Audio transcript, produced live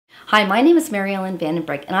Hi, my name is Maryellen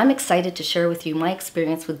and I'm excited to share with you my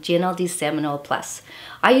experience with GNLD Salmonella Plus.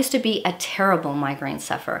 I used to be a terrible migraine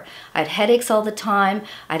sufferer. I had headaches all the time,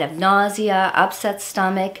 I'd have nausea, upset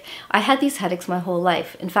stomach. I had these headaches my whole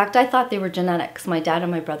life. In fact, I thought they were genetic because my dad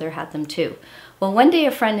and my brother had them too. Well, one day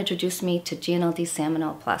a friend introduced me to GNLD Salmon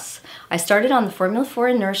Oil Plus. I started on the Formula 4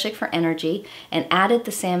 and Nourishik for energy and added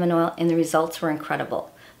the salmon oil, and the results were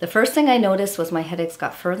incredible. The first thing I noticed was my headaches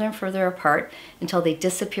got further and further apart until they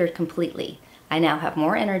disappeared completely. I now have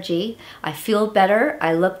more energy, I feel better,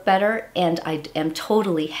 I look better, and I am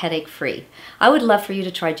totally headache free. I would love for you to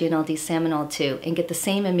try GNLD Salmon Oil too and get the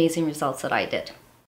same amazing results that I did.